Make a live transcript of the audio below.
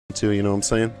too, you know what I'm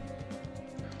saying?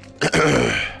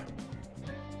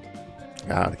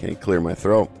 God, I can't clear my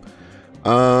throat.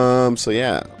 So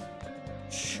yeah.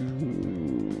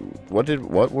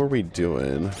 What were we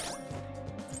doing?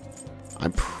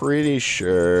 I'm pretty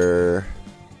sure.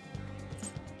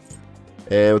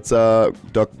 Hey, what's up,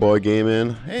 Duck Boy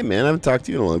Gaming? Hey man, I haven't talked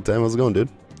to you in a long time. How's it going, dude?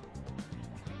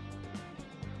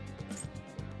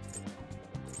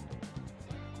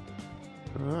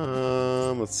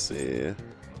 Let's see.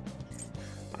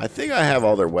 I think I have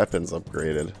all their weapons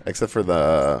upgraded, except for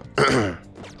the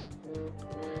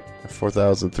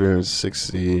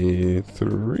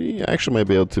 4,363. I actually might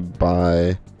be able to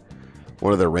buy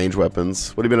one of their range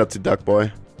weapons. What have you been up to, Duck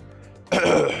Boy?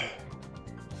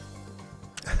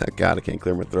 God, I can't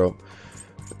clear my throat.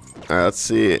 Alright, let's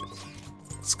see.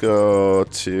 Let's go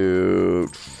to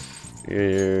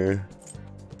here.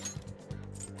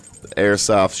 The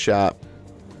Airsoft shop.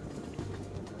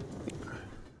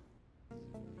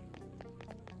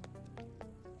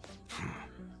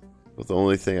 That's the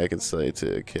only thing I can say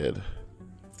to a kid.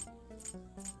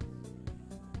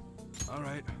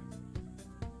 Alright.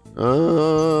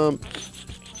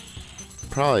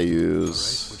 Probably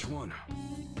use. All right, which one?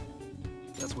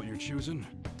 That's what you're choosing?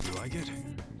 You like it?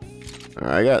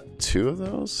 Alright, I got 2 of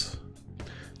those.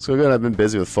 So good, I've been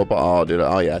busy with football. Oh, dude.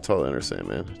 Oh, yeah, I totally understand,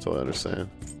 man. I totally understand.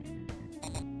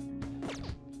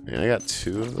 Yeah, I got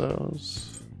 2 of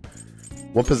those.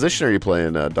 What position are you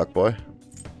playing, Duck Boy?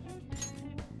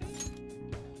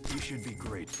 You should be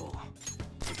grateful.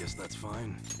 I guess that's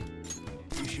fine.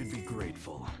 You should be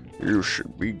grateful. You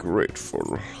should be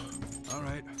grateful.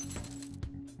 Alright.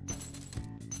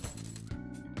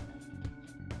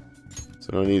 So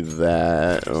I don't need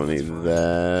that. I don't need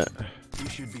that. You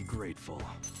should be grateful.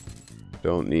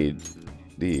 Don't need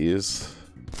these.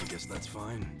 I guess that's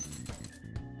fine.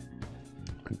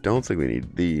 I don't think we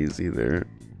need these either.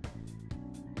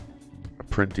 A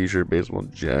print t-shirt, baseball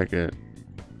jacket.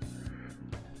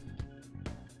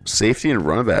 Safety and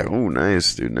running back. Oh,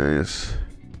 nice, dude. Nice.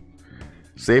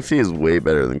 Safety is way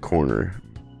better than corner,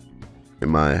 in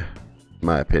my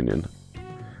opinion.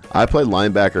 I played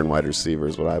linebacker and wide receiver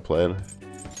is what I played.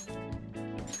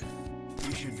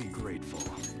 You should be grateful.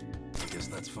 I guess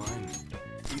that's fine.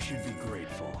 You should be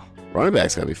grateful. Running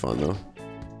back's gotta be fun though.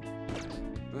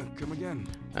 Come again.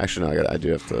 Actually, no, I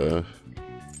do have to. Okay.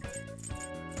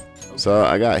 So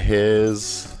I got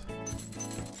his.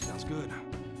 Sounds good.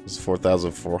 It's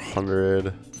 4,400.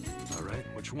 All right,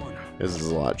 which one? His is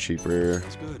a lot cheaper.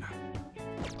 Sounds good.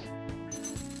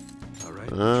 All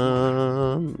right.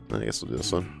 I guess we'll do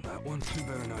this one. That one. You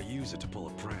better not use it to pull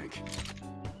a prank.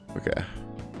 Okay. I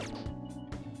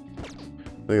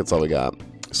think that's all we got.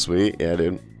 Sweet, yeah,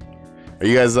 dude. Are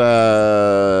you guys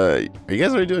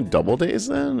already doing double days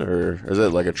then, or is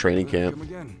it like a training camp? Come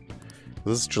again.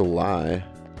 This is July.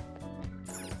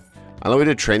 I know we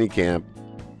did training camp.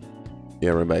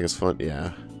 Yeah, running back is fun.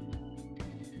 Yeah.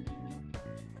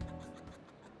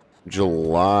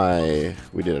 July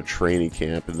we did a training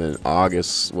camp, and then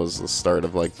August was the start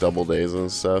of like double days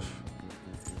and stuff.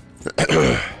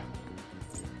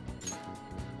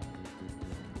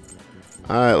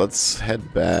 Alright, let's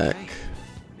head back.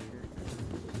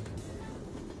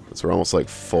 So we're almost like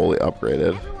fully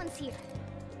upgraded. Everyone's here.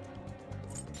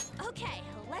 Okay,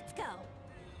 let's go.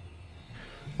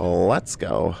 Let's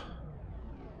go.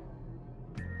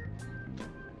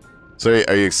 So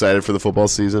are you excited for the football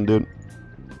season, dude?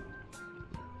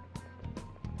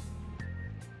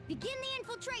 Begin the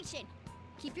infiltration.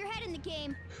 Keep your head in the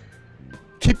game.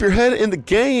 Keep your head in the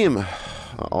game.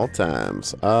 At all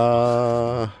times.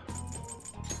 Alright,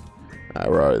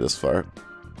 we're already this far.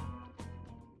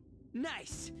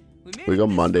 Nice. We go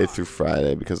Monday through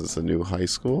Friday because it's a new high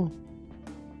school.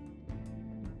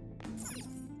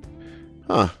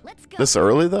 Huh. This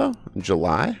early though? In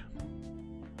July?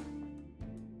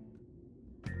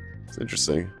 It's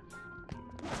interesting.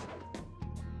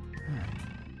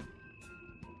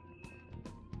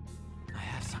 I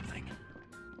have something.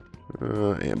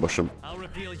 Ambush him. I'll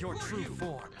reveal your true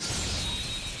form.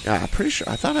 Yeah, I'm pretty sure.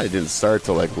 I thought I didn't start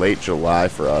till like late July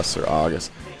for us or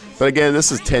August. But again,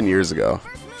 this is 10 years ago.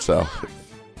 So.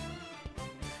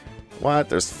 What?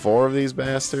 There's 4 of these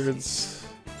bastards?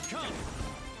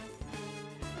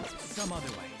 Some other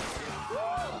way.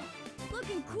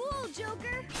 Looking cool,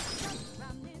 Joker.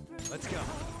 Let's go.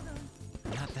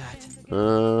 Not that.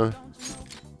 Cool.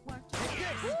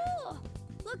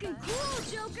 Looking cool,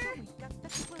 Joker.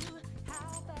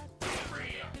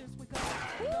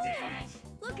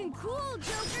 Looking cool,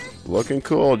 Joker. Looking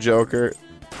cool, Joker.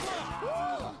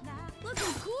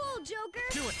 Looking cool, Joker.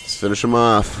 Let's finish him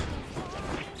off.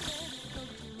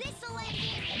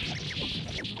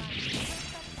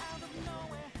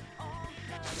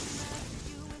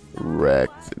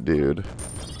 wrecked, dude.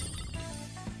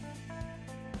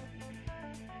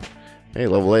 Hey,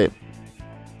 level 8.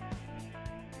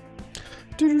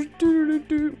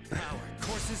 Power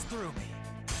courses through me.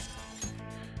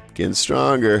 Getting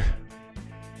stronger.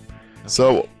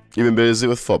 So, you've been busy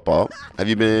with football. Have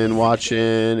you been watching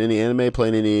any anime,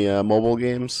 playing any mobile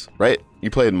games? Right? You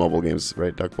played mobile games,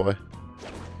 right, Duck Boy?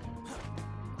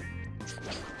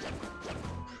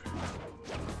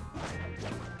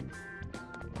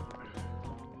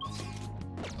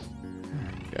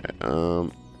 Okay,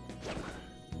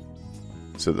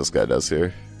 see what this guy does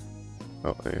here.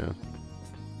 Oh, hang on.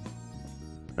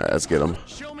 Alright, let's get him.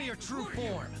 Show me your true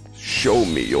form. Show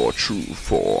me your true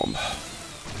form.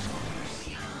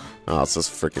 Oh, it's this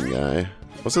freaking guy.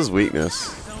 What's his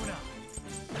weakness? Persona.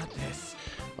 Not this.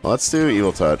 Well, let's do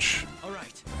Evil Touch. All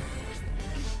right.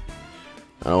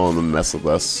 I don't want him to mess with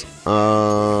us.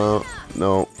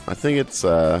 No. I think it's,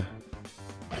 Persona.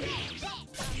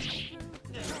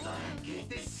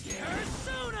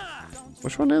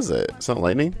 which one is it? It's not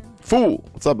Lightning? Fool!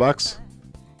 What's up, Bucks?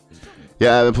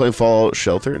 Yeah, I've been playing Fallout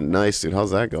Shelter. Nice, dude. How's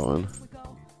that going?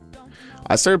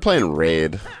 I started playing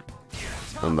Raid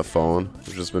on the phone,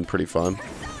 which has been pretty fun.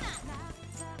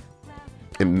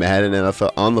 In Madden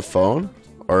NFL on the phone?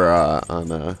 Or,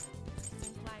 on,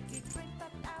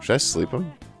 should I sleep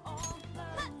him?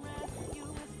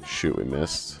 Shoot, we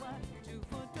missed.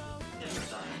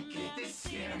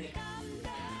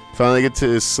 Finally get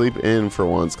to sleep in for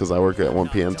once because I work at 1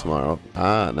 p.m. tomorrow.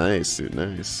 Ah, nice, dude,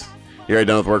 nice. You already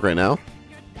done with work right now?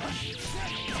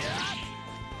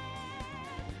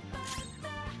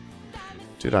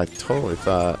 Dude, I totally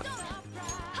thought...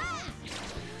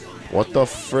 What the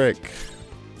frick?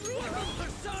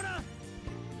 Persona.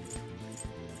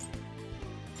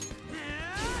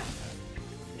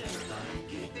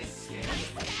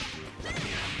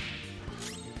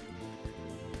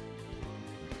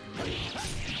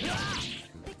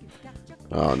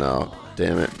 Oh no,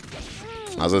 damn it.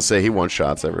 I was gonna say he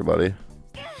one-shots everybody.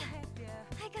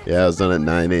 Yeah, I was done at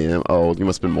 9 a.m. Oh, you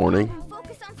must have been morning.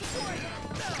 Focus on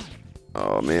support.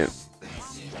 Oh man.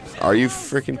 Are you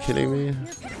freaking kidding me?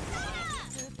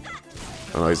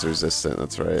 Oh, he's resistant,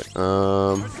 that's right.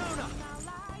 Persona.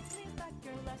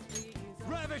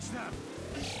 Ravage them.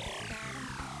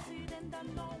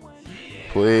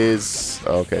 Please.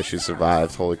 Okay, she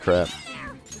survived. Holy crap.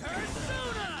 Persona.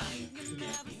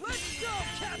 Let's go,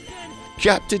 Captain.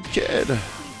 Captain Kid.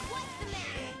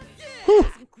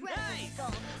 Incredible.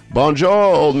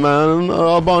 Bonjour, old man.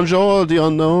 Bonjour, the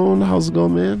unknown. How's it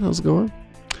going, man? How's it going?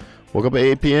 Woke up at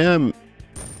 8 p.m.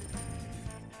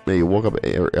 Hey, you woke up at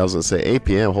 8, I was gonna say 8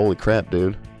 p.m. Holy crap,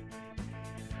 dude.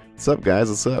 What's up, guys?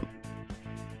 What's up?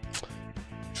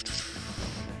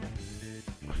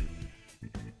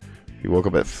 You woke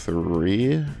up at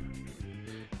 3?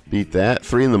 Beat that.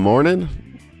 3 in the morning?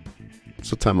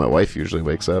 That's what time my wife usually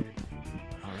wakes up.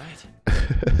 All right.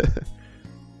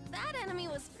 That enemy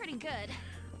was pretty good.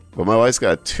 But my wife's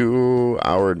got a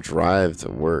 2-hour drive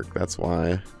to work. That's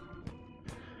why.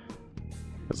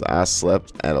 Because I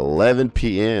slept at 11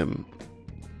 p.m.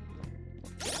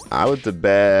 I went to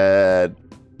bed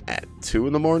at 2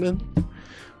 in the morning.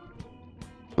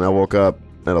 And I woke up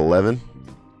at 11.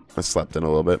 I slept in a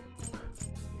little bit.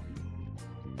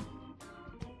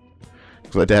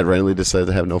 Because my dad randomly decided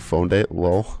to have no phone date.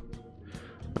 Lol.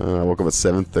 I woke up at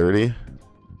 7:30.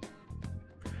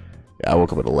 Yeah, I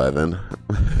woke up at 11.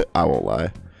 I won't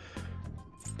lie.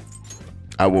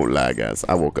 I won't lie, guys.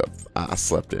 I woke up. I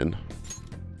slept in.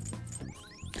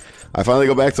 I finally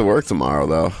go back to work tomorrow,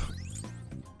 though.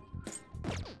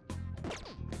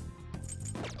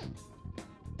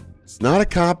 It's not a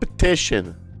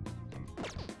competition.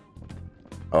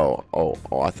 Oh,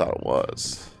 I thought it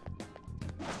was.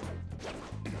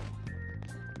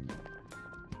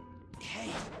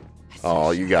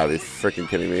 Oh, you gotta be freaking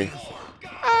kidding me.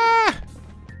 Ah!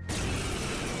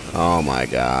 Oh my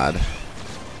god. They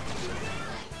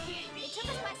took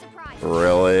us by surprise.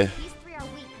 Really? These three are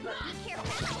weak. Be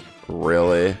careful.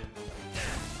 Really?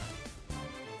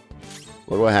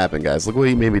 Look what happened, guys. Look what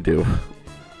he made me do.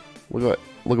 Look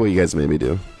what you guys made me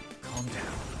do. Calm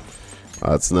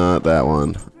down. It's not that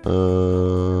one.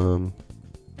 No.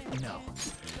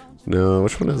 No,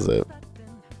 which one is it?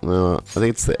 No, I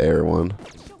think it's the air one.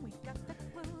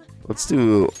 Let's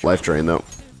do Life Drain, though.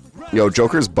 Yo,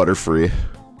 Joker's butterfree.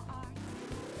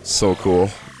 So cool.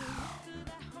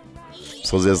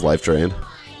 So he has Life Drain.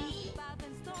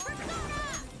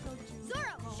 Zoro,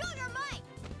 show your might.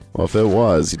 Well, if it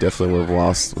was, he definitely would have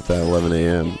lost with that 11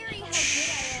 a.m.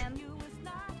 Shh.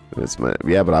 It's my,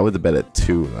 yeah, but I went to bed at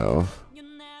 2, though.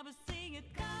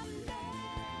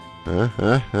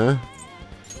 Huh?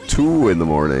 2 2 in the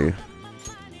morning.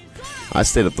 I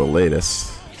stayed up the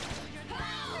latest.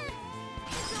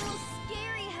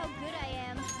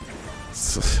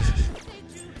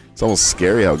 It's almost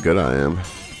scary how good I am.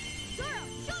 It's almost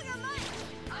scary how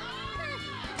good I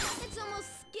am. It's almost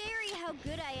scary how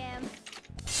good I am.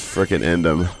 Frickin' end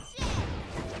him.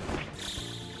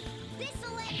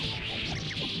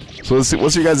 So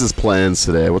what's your guys' plans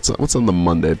today? What's on the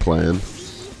Monday plan?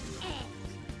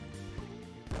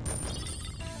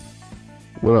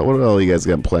 What all you guys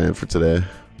got planned for today?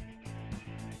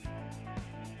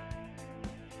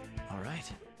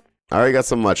 Alright. I already got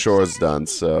some of my chores done,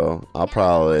 so I'll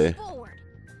probably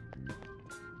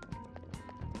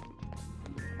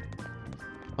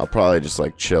just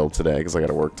like chill today because I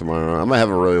gotta work tomorrow. I might have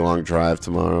a really long drive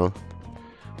tomorrow.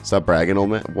 Stop bragging,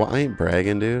 old man. Well, I ain't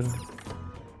bragging, dude.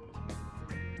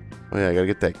 Oh yeah, I gotta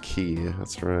get that key.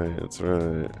 That's right. That's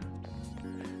right.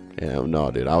 Yeah,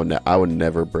 no, dude. I would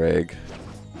never brag.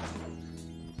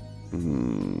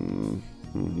 Do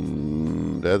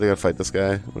I gotta fight this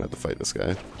guy? I'm gonna have to fight this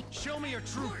guy. Show me your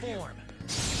true form.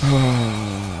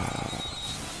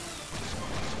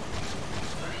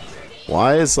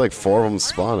 Why is like 4 of them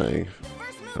spawning?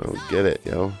 I don't get it,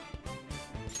 yo.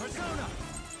 Persona.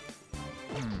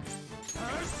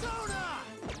 Persona.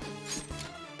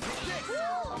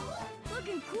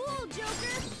 Looking cool,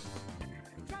 Joker.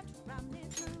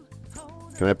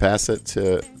 Can I pass it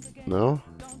to... No?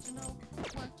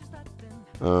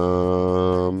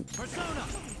 I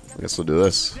guess we'll do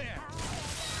this.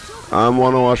 I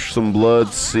want to watch some Blood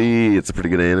Sea. It's a pretty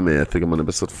good anime. I think I'm on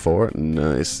episode 4.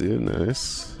 Nice, dude.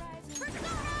 Nice.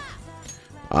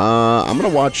 I'm gonna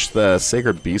watch the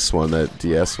Sacred Beast one that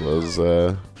DS was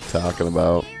talking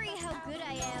about. Scary how good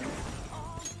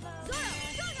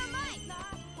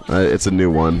I am. It's a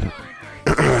new one.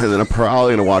 And then I'm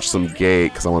probably gonna watch some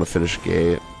Gate because I want to finish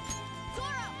Gate.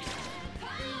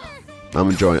 I'm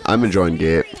enjoying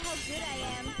Gate.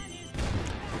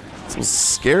 It's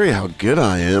scary how good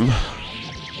I am.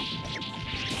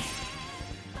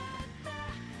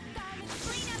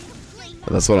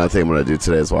 That's what I think I'm gonna do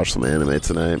today is watch some anime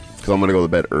tonight because I'm gonna go to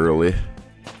bed early.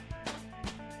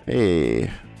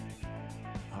 Hey,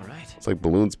 Alright. it's like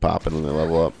balloons popping when they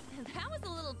level up. That was a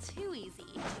little too easy.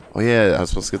 Oh yeah, I was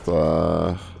supposed to get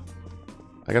the.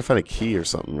 I gotta find a key or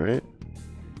something, right?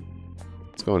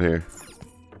 Let's go in here.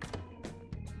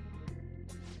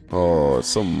 Oh, it's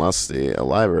so musty. A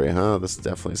library, huh? This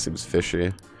definitely seems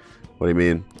fishy. What do you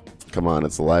mean? Come on,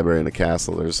 it's a library in a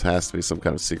castle. There has to be some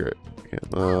kind of secret. Okay,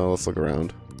 let's look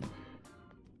around.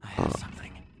 I have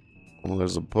something. Well,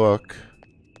 there's a book.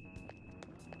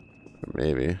 Or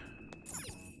maybe.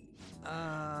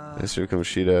 History of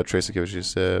Kamoshida, Trace of Kamoshida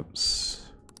Steps.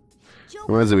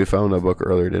 Reminds me we found a book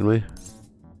earlier, didn't we?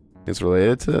 It's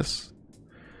related to this.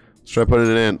 Let's try putting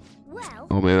it in. Well,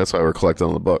 Oh man, that's why we're collecting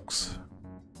all the books.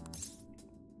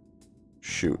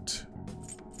 Shoot.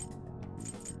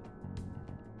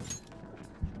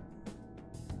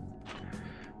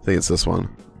 I think it's this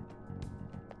one.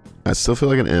 I still feel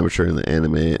like an amateur in the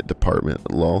anime department.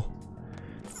 Lol.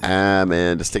 Ah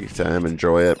man, just take your time,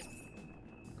 enjoy it.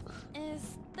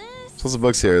 is this? So the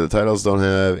books here. The titles don't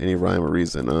have any rhyme or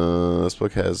reason. This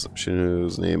book has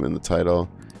Shinu's name in the title.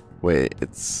 Wait,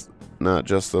 it's not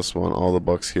just this one. All the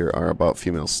books here are about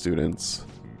female students.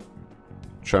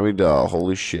 Charming doll.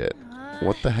 Holy shit.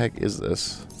 What the heck is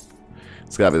this?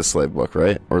 It's gotta be the slave book,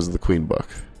 right? Or is it the queen book?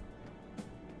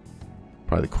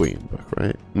 Probably the queen book,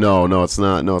 right? No, it's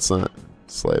not. No, it's not.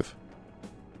 Slave.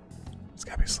 It's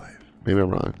gotta be slave. Maybe I'm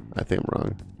wrong. I think I'm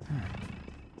wrong.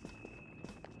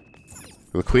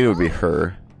 The queen would be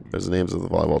her. There's the names of the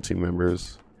volleyball team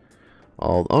members.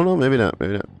 All. Oh no, maybe not.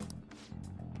 Maybe not.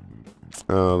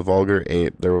 The vulgar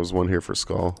ape. There was one here for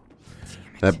Skull.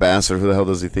 That bastard. Who the hell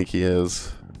does he think he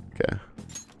is? Okay.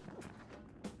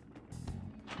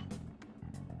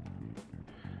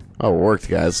 Oh, it worked,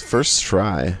 guys. First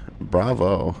try.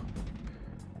 Bravo.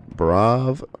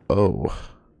 Bravo. Oh,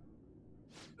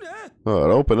 it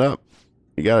opened up.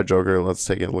 You got a Joker. Let's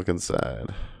take a look inside.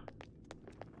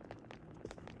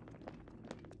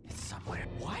 It's somewhere.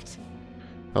 What?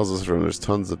 How's this room? There's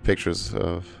tons of pictures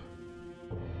of...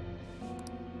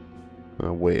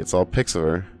 Oh, wait. It's all pics of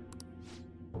her.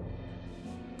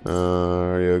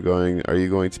 Are you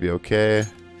going to be okay?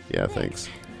 Yeah, thanks.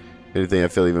 Anything, I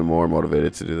feel even more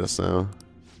motivated to do this now.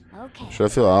 Okay. Should I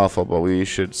feel awful, but we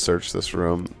should search this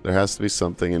room. There has to be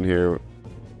something in here.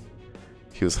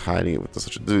 He was hiding it with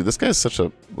such a dude. This guy's such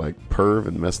a like perv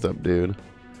and messed up dude.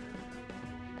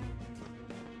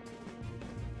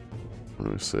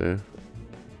 Let me see. I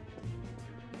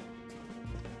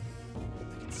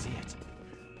can see it.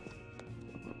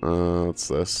 What's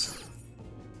this?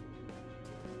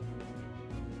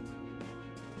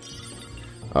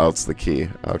 Oh, it's the key.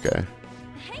 Okay.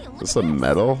 Hey, look Is this at a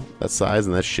metal? That size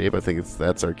and that shape? I think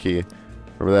that's our key.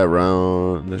 Remember that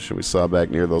round mission we saw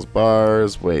back near those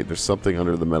bars? Wait, there's something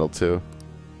under the metal too.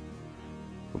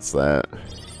 What's that?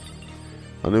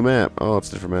 A new map. Oh, it's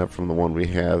a different map from the one we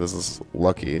have. This is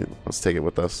lucky. Let's take it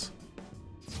with us.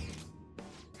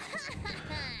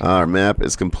 Our map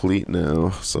is complete now,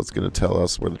 so it's going to tell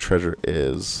us where the treasure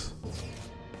is.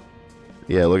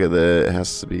 Yeah, look at that. It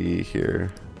has to be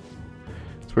here.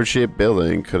 It's a weird shaped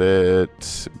building. Could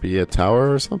it be a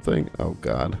tower or something? Oh,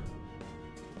 God.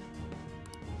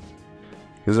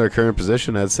 Here's our current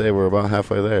position. I'd say we're about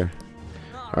halfway there.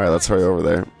 Alright, let's hurry over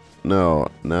there. No,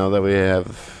 now that we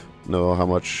know how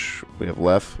much we have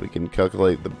left, we can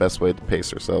calculate the best way to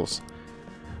pace ourselves.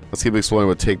 Let's keep exploring,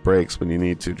 but take breaks when you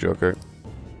need to, Joker.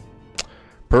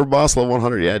 Per boss level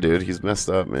 100. Yeah, dude, he's messed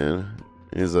up, man.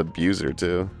 He's an abuser,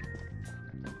 too.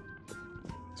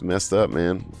 He's messed up,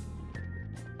 man.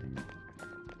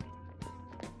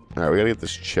 Alright, we gotta get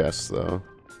this chest, though.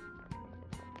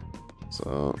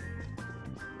 So...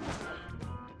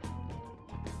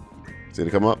 is he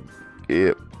gonna come up?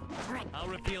 Yep. I'll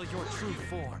reveal your true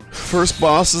form. First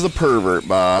boss is a pervert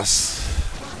boss.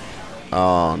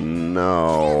 Oh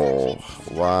no.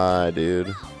 Why,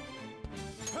 dude?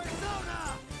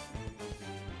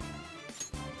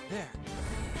 There.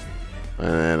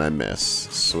 And I miss.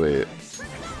 Sweet.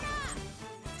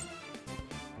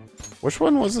 Which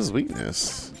one was his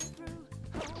weakness?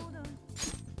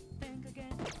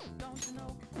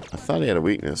 I thought he had a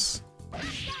weakness.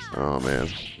 Oh man.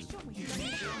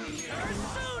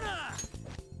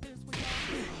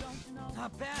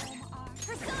 Not bad.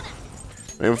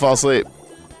 Make him fall asleep.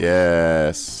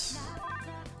 Yes.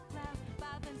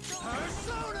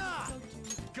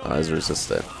 Oh, he's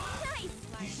resistant.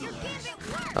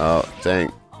 Oh,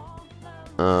 dang.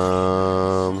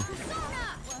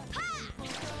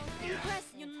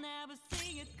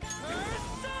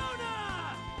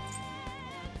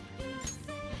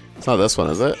 It's not this one,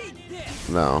 is it?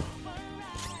 No.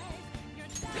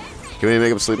 Can we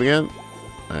make him sleep again?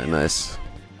 Alright, nice.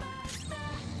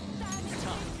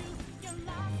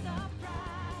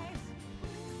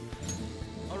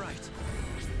 All right.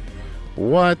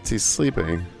 What? He's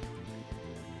sleeping.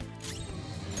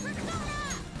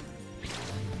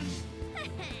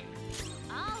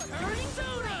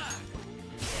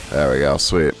 There we go.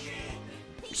 Sweet.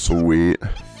 Sweet.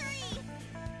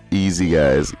 Easy,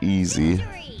 guys. Easy.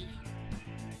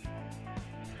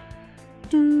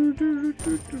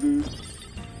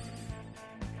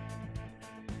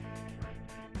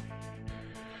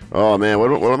 Oh man,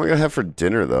 what am I gonna have for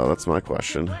dinner though? That's my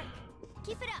question.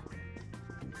 Keep it up.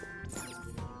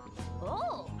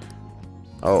 Oh.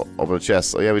 Oh, open a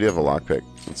chest. Oh yeah, we do have a lockpick.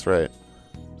 That's right.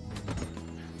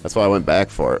 That's why I went back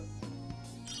for it.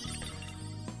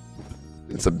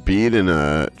 It's a bead and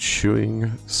a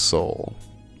chewing soul.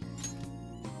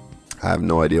 I have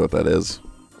no idea what that is.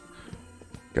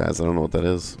 Guys, I don't know what that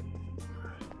is.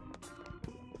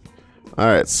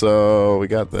 Alright, so we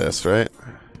got this, right?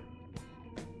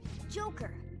 Joker.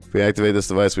 If we activate this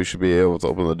device, we should be able to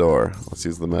open the door. Let's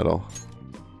use the metal.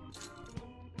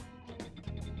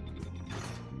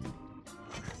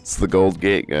 It's the gold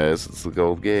gate, guys. It's the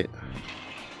gold gate.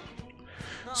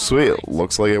 Sweet.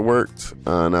 Looks like it worked.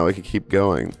 Now we can keep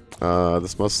going.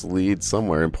 This must lead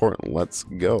somewhere important. Let's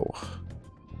go.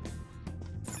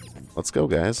 Let's go,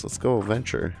 guys. Let's go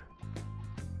venture.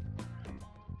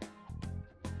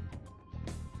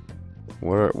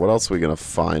 What else are we gonna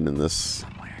find in this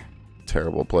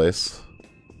terrible place?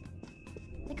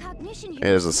 The cognition Hey,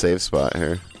 there's a safe spot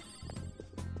here.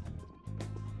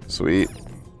 Sweet.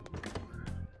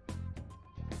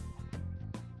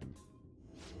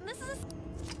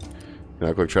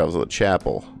 Now quick travel to the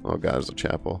chapel. Oh god, there's a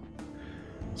chapel.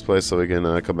 This place so we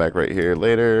can come back right here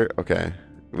later. Okay.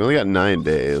 We only got 9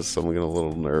 days, so I'm getting a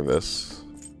little nervous.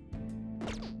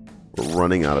 We're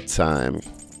running out of time.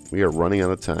 We are running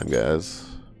out of time, guys.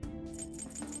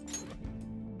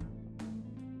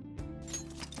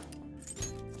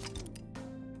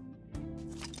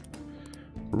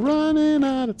 Running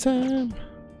out of time.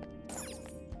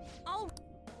 Oh.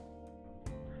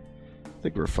 I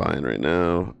think we're fine right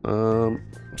now.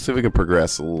 See if we can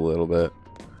progress a little bit.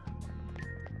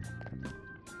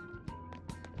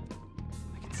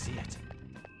 I can see it.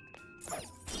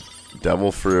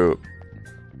 Devil fruit.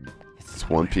 It's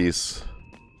one piece.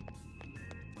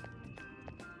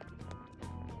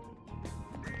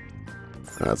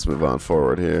 Let's move on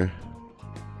forward here.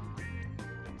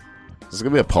 This is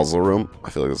gonna be a puzzle room. I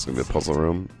feel like this is gonna be a puzzle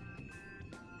room.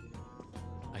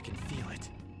 I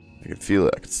can feel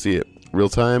it. I can see it. Real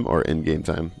time or in game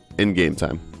time? In game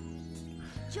time.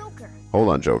 Joker. Hold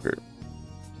on, Joker.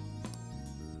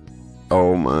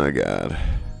 Oh my god.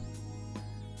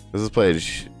 This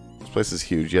place is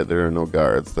huge, yet there are no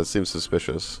guards. That seems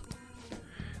suspicious.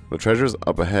 The treasure's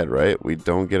up ahead, right? We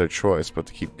don't get a choice but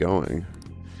to keep going.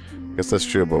 I guess that's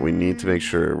true, but we need to make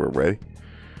sure we're ready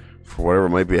for whatever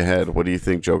might be ahead. What do you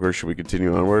think, Joker? Should we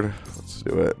continue onward? Let's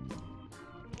do it.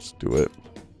 Let's do it.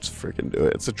 Let's freaking do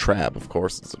it. It's a trap, of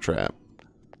course it's a trap.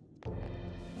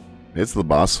 It's the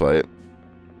boss fight.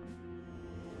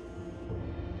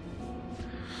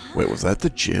 Wait, was that the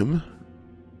gym?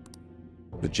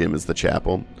 The gym is the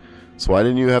chapel. So why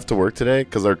didn't you have to work today?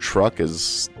 Because our truck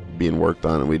is being worked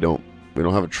on and we don't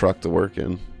have a truck to work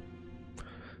in.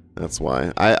 That's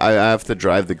why. I have to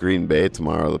drive the Green Bay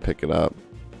tomorrow to pick it up.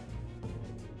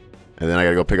 And then I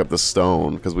gotta go pick up the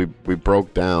stone because we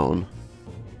broke down.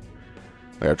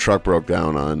 Like our truck broke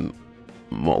down on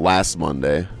last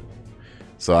Monday.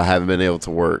 So I haven't been able to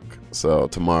work. So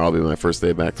tomorrow will be my first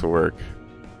day back to work.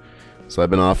 So I've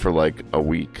been off for like a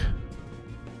week.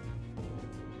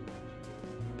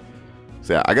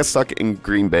 So yeah, I got stuck in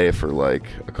Green Bay for like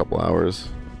a couple hours.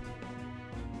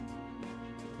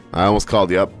 I almost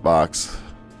called you up, Box.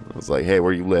 I was like, hey,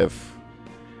 where you live?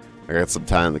 I got some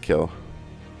time to kill.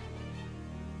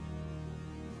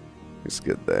 He's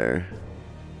good there.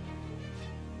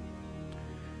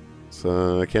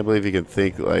 So I can't believe you can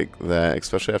think like that,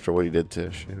 especially after what he did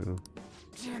to Shu.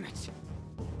 Damn it.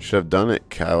 Should have done it,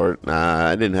 coward. Nah,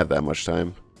 I didn't have that much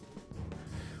time.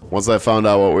 Once I found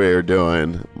out what we were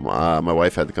doing, my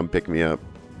wife had to come pick me up.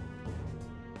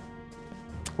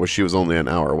 Well, she was only an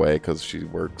hour away because she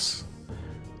works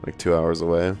like 2 hours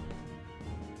away.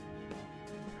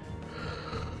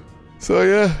 So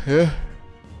yeah.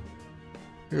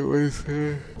 It was.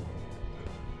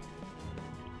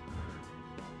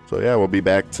 So yeah, we'll be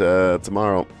back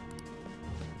tomorrow.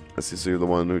 I see, so you're the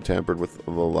one who tampered with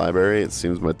the library. It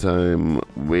seems my time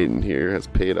waiting here has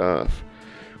paid off.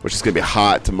 Which is going to be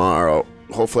hot tomorrow.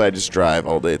 Hopefully I just drive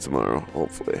all day tomorrow.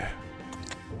 Hopefully.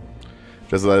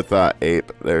 Just as I thought,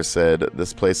 Ape there said,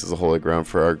 this place is a holy ground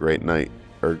for our great knight,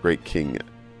 or great king,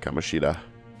 Kamoshida.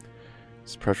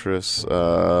 It's precious,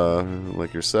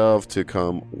 like yourself, to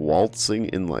come waltzing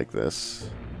in like this.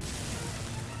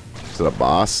 Is it a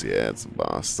boss? Yeah, it's a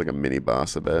boss. It's like a mini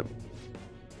boss, I bet.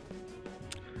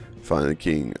 Find the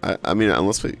king. I mean,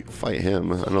 unless we fight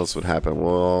him, I know this would happen.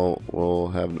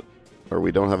 We'll have... Or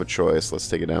we don't have a choice. Let's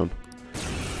take it down.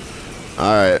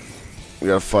 Alright. We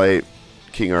gotta fight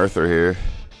King Arthur here.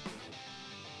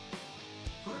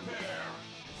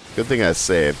 Good thing I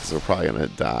saved, because we're probably gonna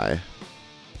die.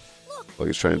 Look,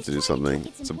 he's trying to do something.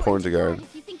 It's important to guard.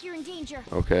 If you think you're in danger.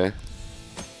 Okay.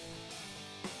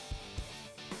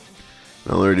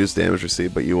 Not only reduce damage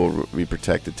received, but you will be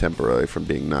protected temporarily from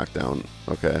being knocked down.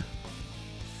 Okay.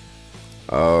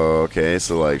 Okay,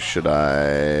 so like, should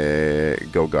I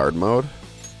go guard mode?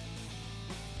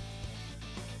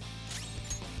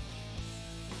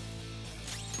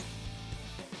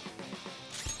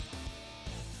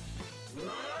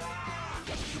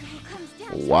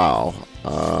 Wow.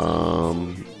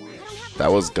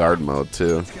 That was guard mode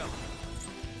too.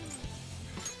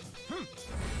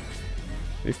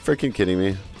 Are you freaking kidding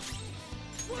me?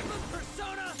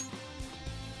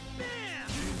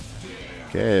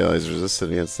 Okay, well, he's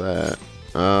resistant against that.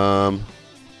 Yo,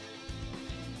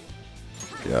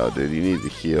 dude, you need to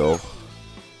heal.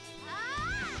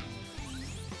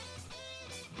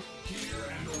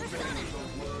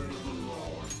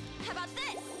 How about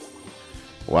this?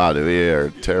 Wow, dude, we are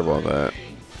terrible at that.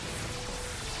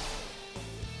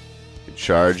 You're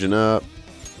charging up.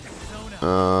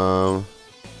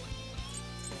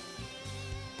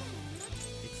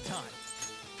 It's time.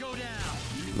 Go down.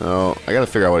 No, I gotta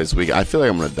figure out what he's weak. I feel like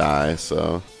I'm gonna die,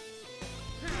 so.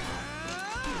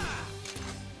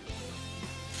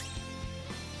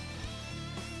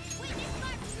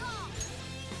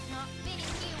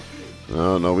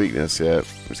 No, no weakness yet.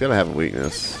 He's gotta have a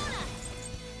weakness.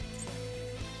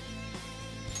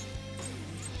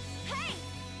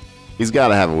 He's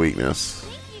gotta have a weakness.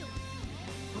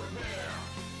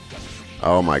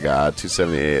 Oh my god,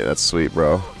 278. That's sweet,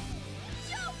 bro.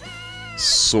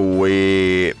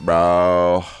 Sweet,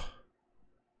 bro.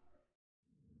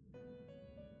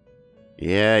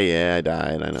 Yeah, I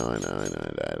died. I know, I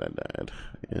died.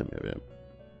 Yeah.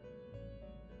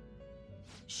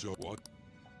 So what?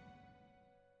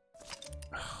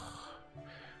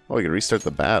 Oh, we can restart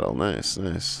the battle. Nice.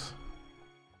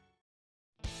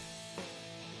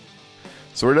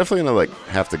 So we're definitely gonna, like,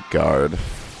 have to guard.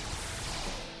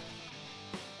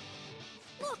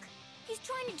 Look, he's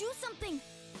trying to do something.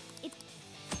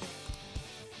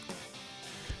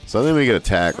 So I think we can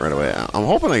attack right away. I'm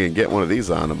hoping I can get one of these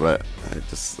on him, but I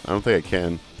don't think I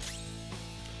can.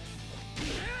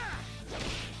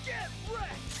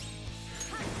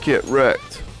 Get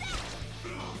wrecked.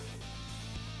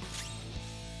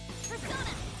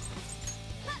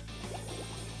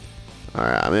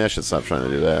 Alright, I mean I should stop trying to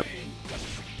do that.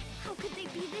 How could they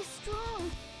be this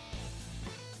strong?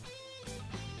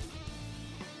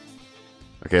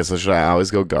 Okay, so should I always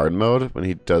go guard mode when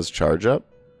he does charge up?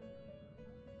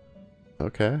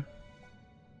 Okay.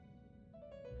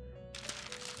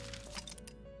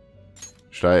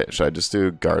 Should I just do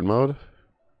guard mode?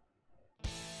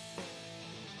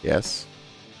 Yes.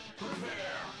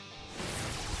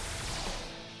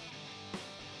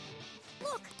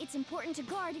 Look, it's important to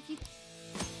guard if you.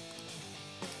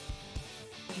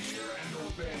 Hear and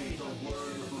obey the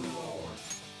word of the Lord.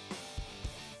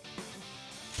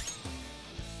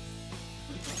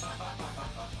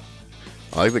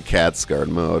 I like the cat's guard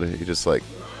mode. He just like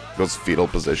goes fetal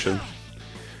position.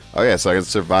 Okay, so I can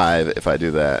survive if I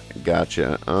do that.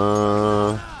 Gotcha.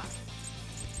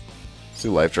 Let's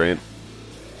do life drain.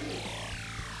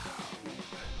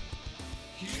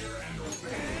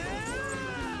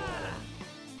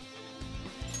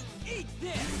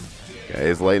 Okay,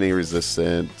 he's lightning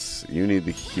resistant. You need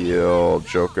to heal,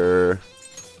 Joker.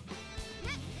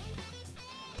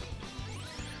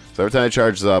 So every time he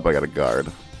charges up, I got a guard.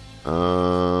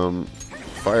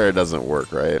 Fire doesn't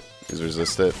work, right? He's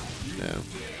resistant. Yeah.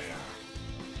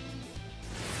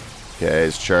 Okay,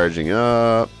 he's charging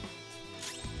up.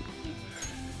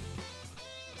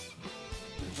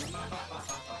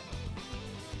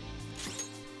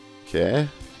 Okay.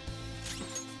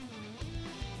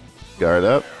 Guard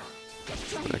up.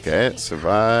 Okay, it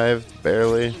survived.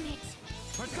 Barely. Damn it.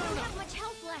 I don't have much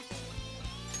health left.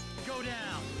 Go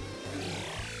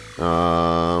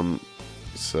down.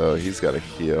 So he's got to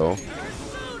heal.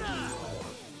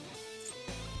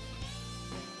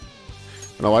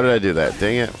 No, why did I do that?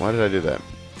 Dang it. Why did I do that?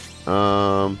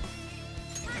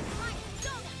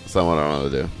 That's not what I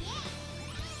want to do.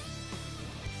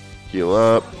 Heal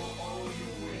up.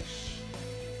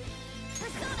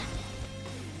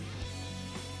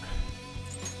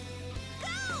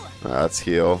 Let's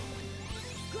heal.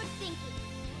 Good thinking.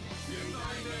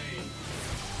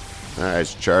 Alright,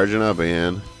 he's charging up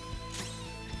again.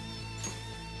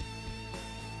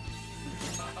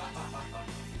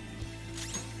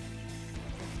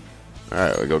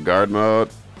 Alright, we go guard mode.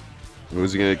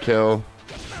 Who's he gonna kill?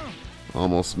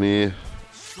 Almost me.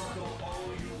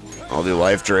 I'll do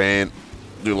life drain.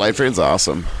 Dude, life drain's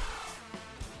awesome.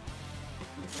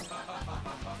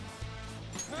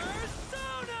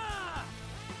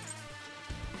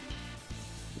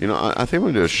 You know, I think I'm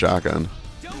gonna do a shotgun.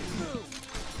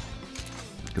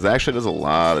 Because it actually does a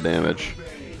lot of damage.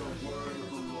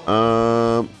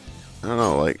 I don't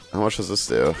know, like, how much does this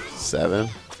do? 7?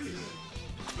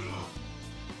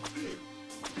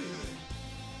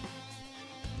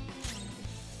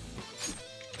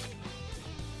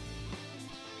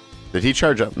 Did he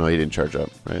charge up? No, he didn't charge up,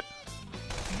 right?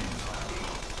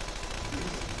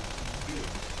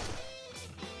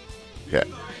 Okay.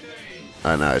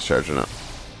 Alright, now he's charging up.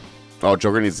 Oh,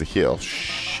 Joker needs to heal.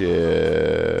 Shit.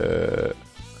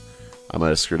 I might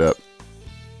have screwed up.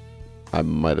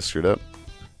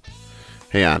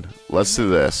 Hang on. Let's do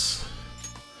this.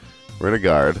 We're gonna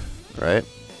guard, right?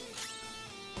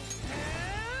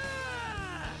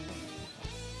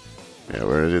 Yeah,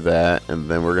 we're gonna do that,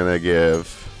 and then we're gonna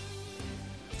give...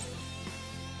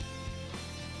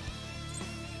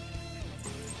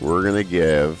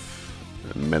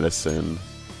 medicine.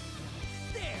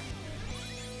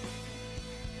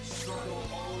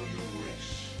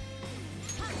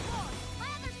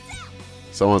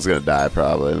 Someone's gonna die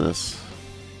probably in this.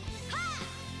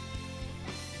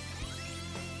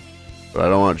 But I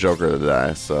don't want Joker to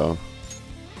die, so...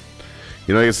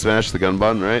 You know you can smash the gun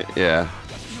button, right? Yeah.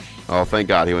 Oh, thank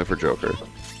God he went for Joker.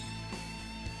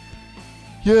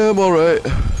 Yeah, I'm alright.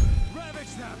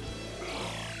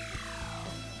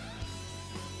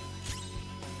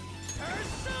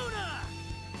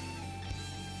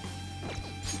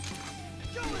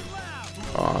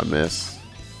 Oh, I missed.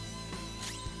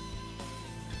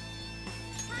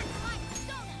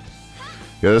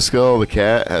 The other skill, the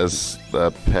cat has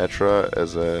the Petra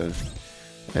as a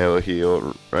halo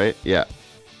heal, right? Yeah.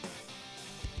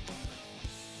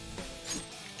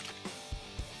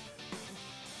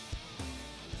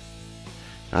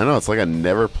 I know, it's like I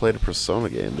never played a Persona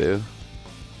game, dude.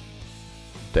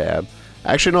 Dab.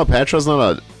 Actually, no, Petra's not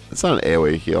a... It's not an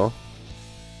AoE heal.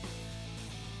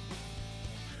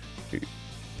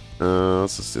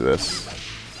 Let's just do this.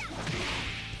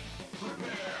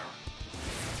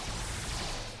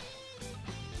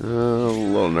 A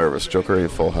little nervous. Joker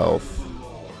ain't full health.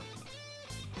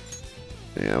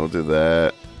 Yeah, we'll do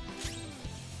that.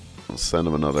 I'll send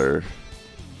him another.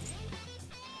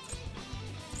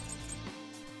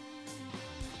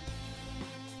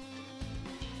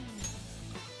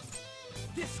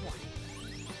 This one.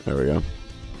 There we go.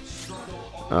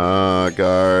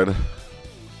 Guard.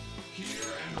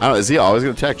 I don't, is he always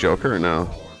gonna attack Joker or no?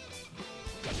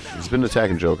 He's been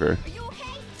attacking Joker. Are you okay?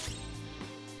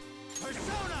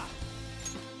 Persona.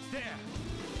 There.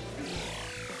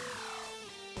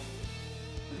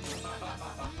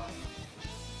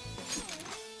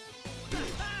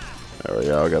 There we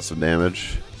go. Got some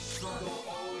damage.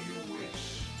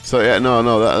 So yeah,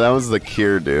 no, that was the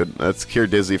cure, dude. That's cure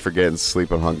Dizzy for getting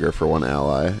sleep and hunger for one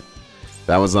ally.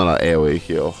 That was not an AoE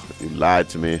heal. You lied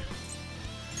to me.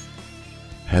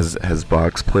 Has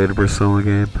Box played a Persona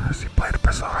game? Has he played a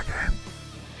Persona game?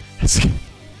 Has he?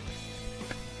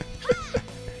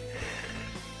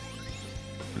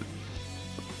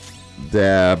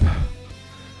 Dab.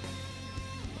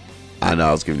 I know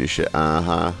I was giving you shit.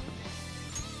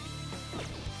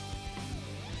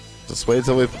 Just wait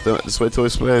till we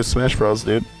play Smash Bros,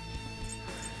 dude.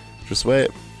 Just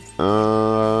wait.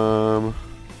 Persona.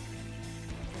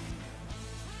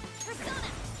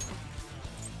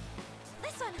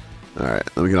 This one. Alright,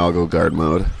 then we can all go guard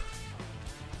mode.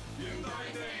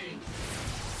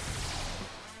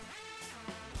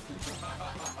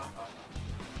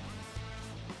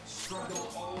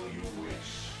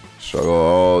 Struggle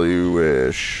all you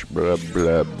wish. Blah,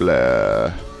 blah,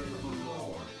 blah.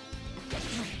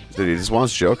 Dude, he just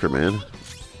wants Joker, man.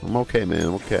 I'm okay, man.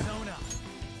 I'm okay. Persona.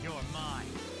 You're mine.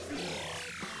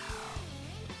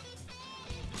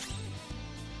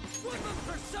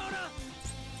 Persona.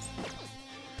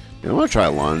 You know, I'm gonna try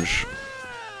a lunge.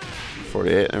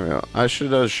 48. There we go. I should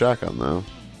have done a shotgun, though.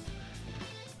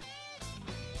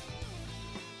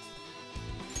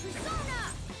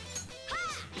 Persona.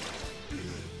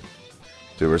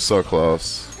 Dude, we're so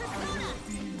close.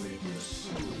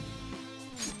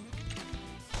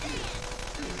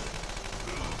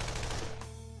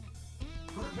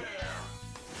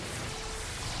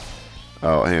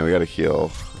 Oh, hey, we gotta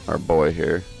heal our boy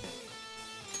here.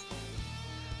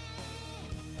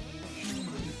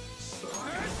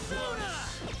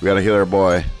 We gotta heal our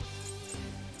boy.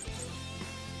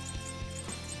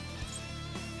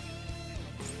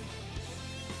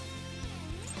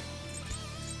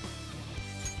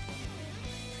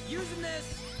 Using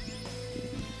this.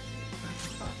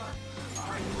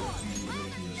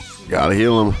 Gotta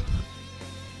heal him.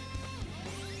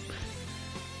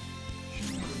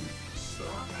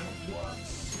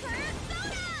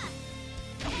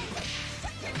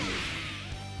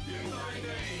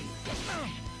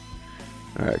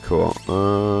 Alright, cool.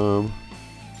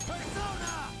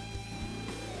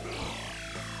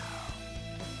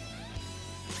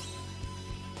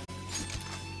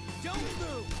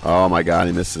 Oh my god,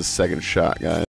 he missed his second shot, guys.